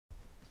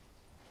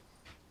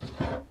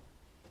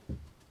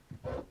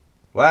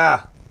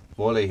Wow,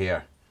 Wooly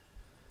here.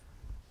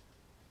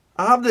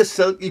 I have this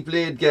Silky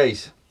blade,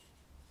 guys.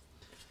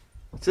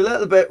 It's a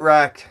little bit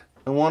racked.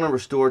 I want to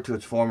restore it to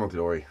its former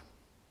glory.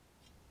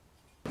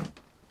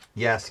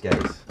 Yes,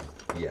 guys.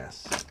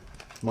 Yes.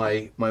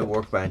 My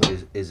workbench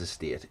is a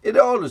state. It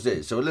always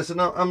is. So listen,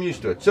 I'm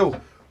used to it.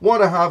 So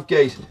what I have,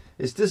 guys,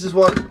 is this is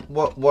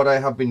what I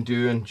have been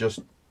doing just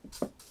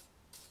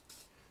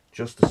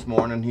this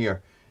morning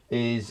here.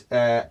 Is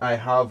I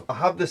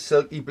have this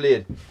Silky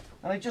blade.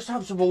 And I just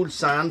have some old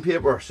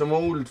sandpaper, some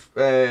old,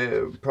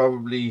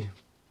 probably,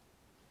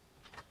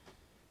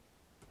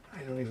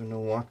 I don't even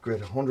know what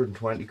grit,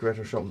 120 grit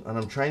or something. And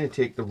I'm trying to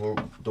take the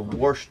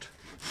worst.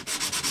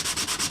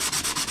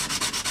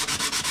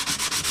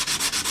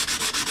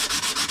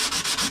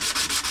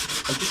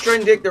 I'm just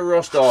trying to take the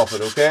rust off it,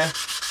 okay?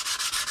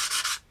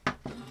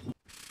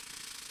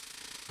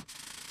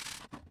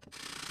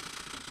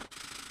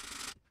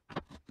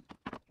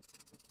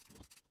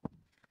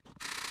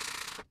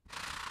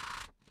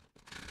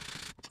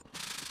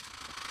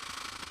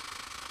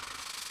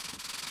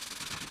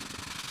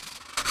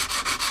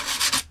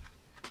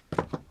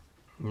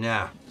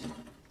 Now,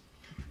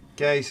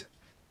 guys,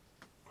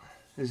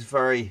 this is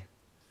very,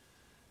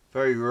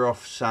 very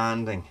rough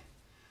sanding.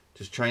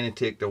 Just trying to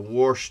take the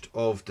worst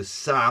of the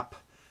sap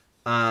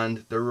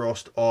and the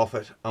rust off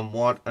it. And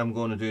what I'm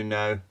going to do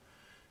now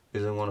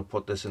is I'm going to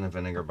put this in a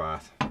vinegar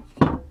bath.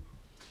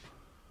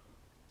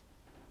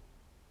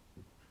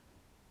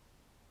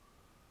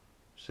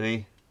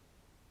 See?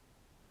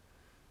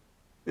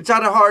 It's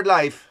had a hard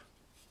life.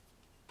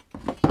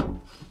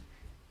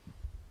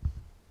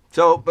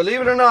 So,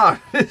 believe it or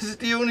not, this is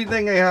the only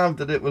thing I have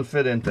that it will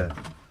fit into.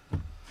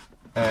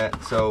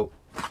 So,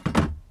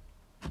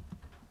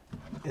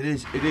 it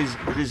is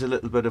a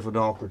little bit of an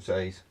awkward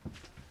size.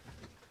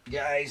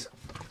 Guys,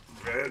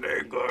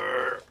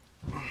 vinegar.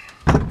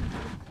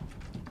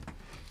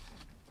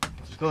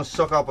 It's going to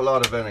suck up a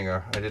lot of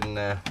vinegar. I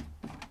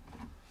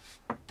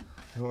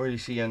don't really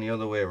see any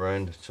other way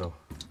around it, so.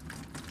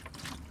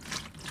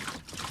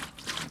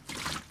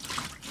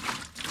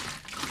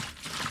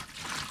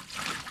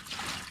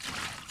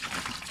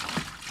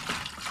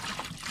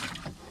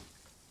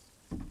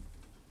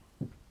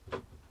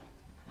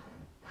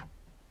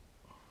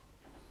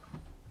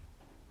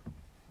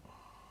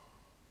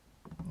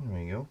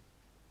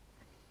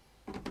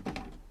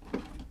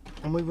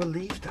 And we will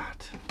leave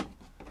that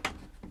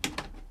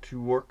to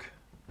work.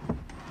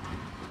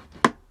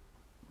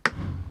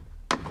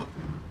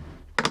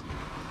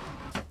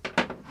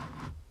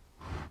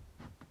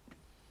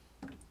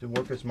 To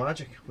work its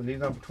magic. We'll leave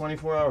that for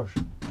 24 hours.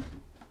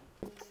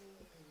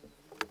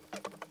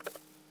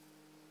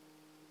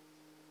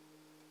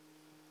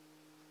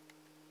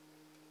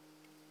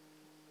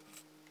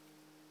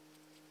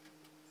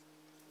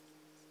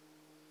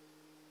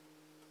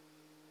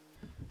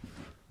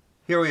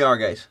 Here we are,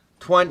 guys.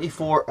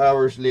 24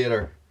 hours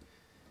later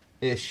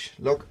ish.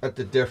 Look at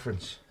the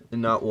difference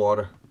in that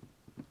water.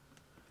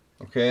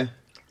 Okay,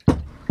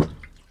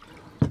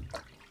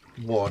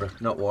 water,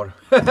 not water.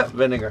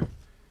 Vinegar.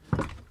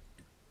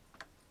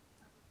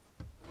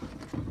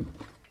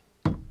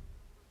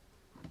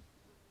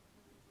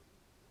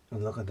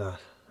 And look at that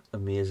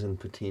amazing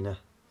patina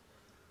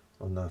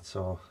on that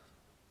saw.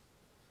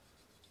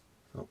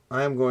 So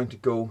I am going to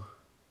go,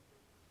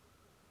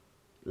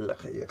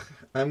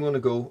 I'm going to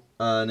go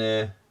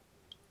and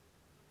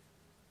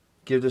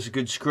give this a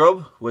good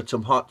scrub with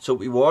some hot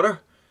soapy water,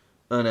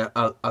 and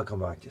I'll come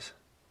back to this.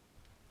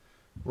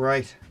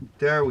 Right,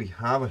 there we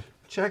have it.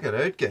 Check it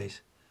out,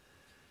 guys.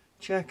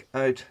 Check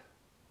out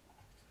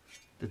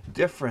the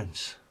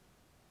difference.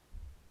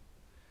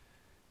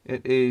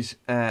 It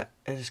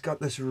has got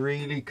this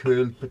really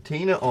cool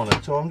patina on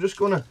it. So I'm just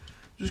gonna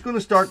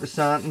start the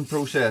sanding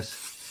process.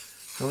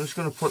 So I'm just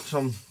gonna put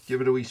some,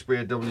 give it a wee spray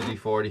of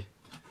WD-40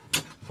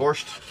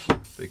 first,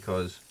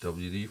 because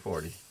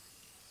WD-40.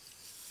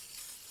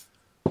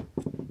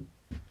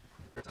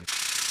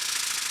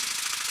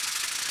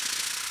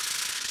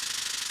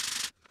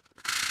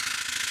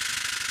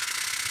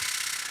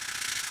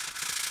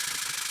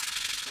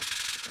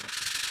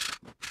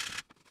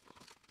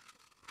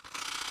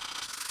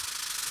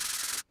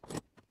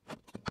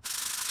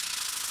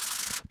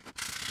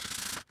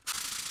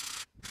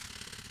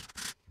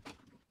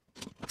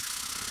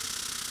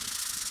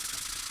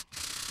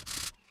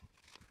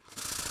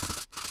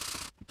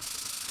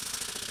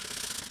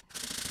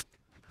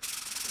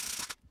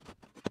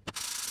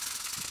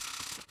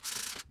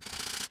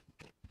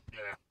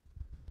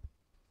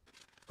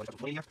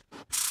 Here.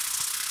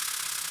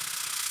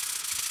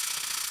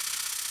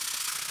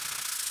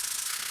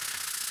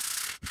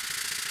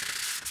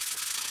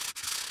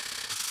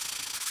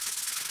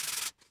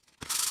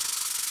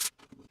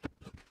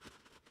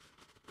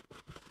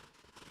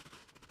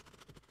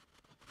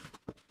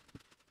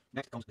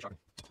 Next comes the sharpening.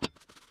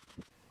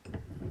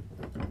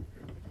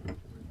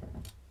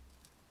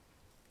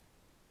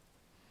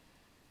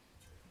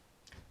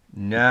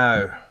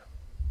 Now,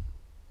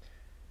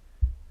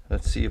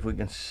 let's see if we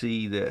can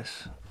see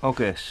this.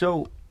 Okay,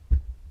 so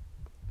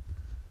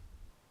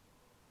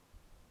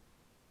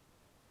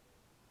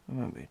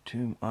Might be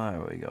too.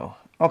 There we go.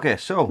 Okay,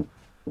 so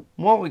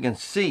what we can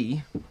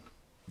see,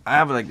 I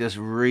have like this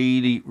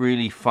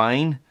really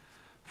fine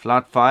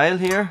flat file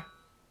here,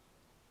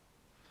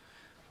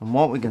 and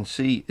what we can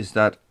see is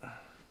that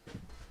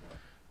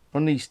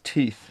on these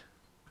teeth,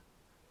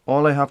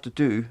 all I have to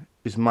do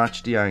is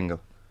match the angle.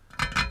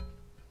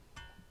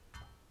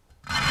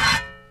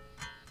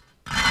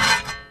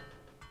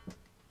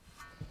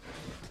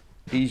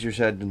 Easier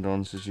said than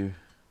done, says you.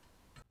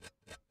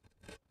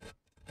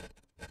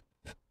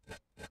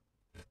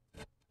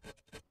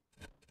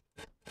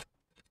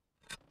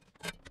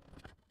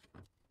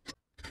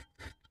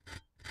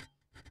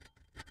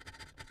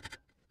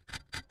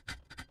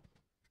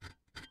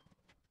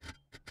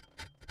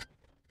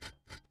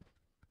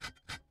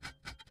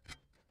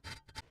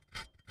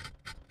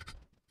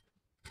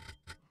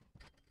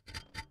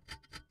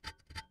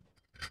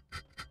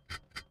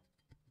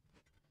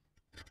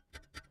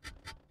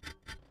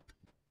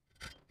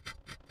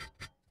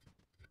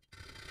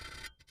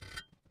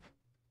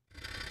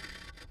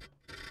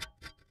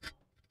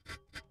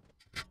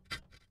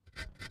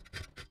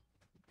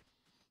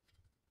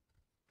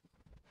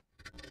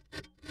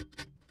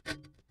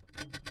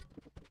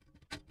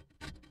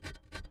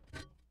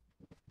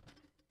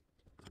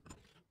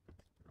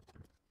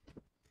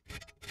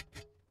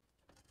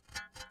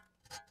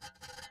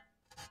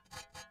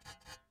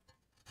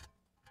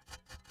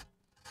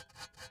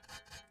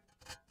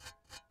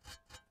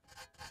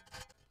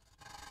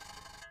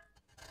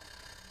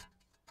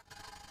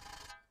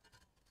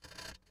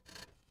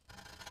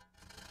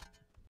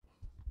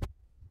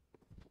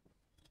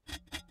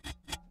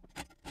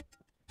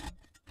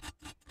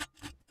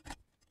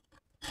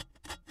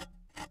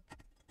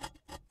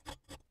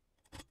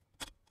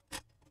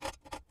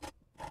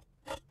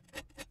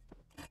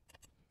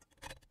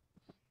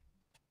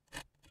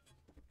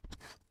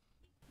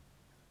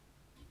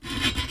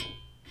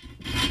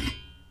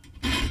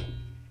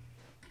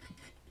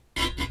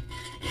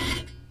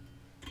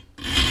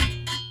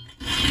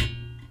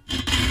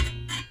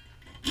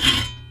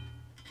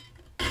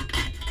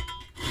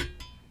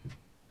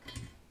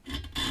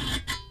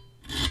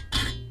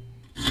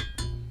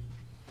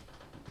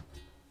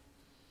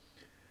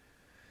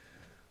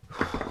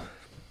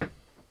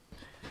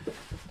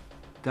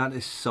 That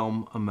is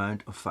some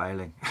amount of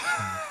filing.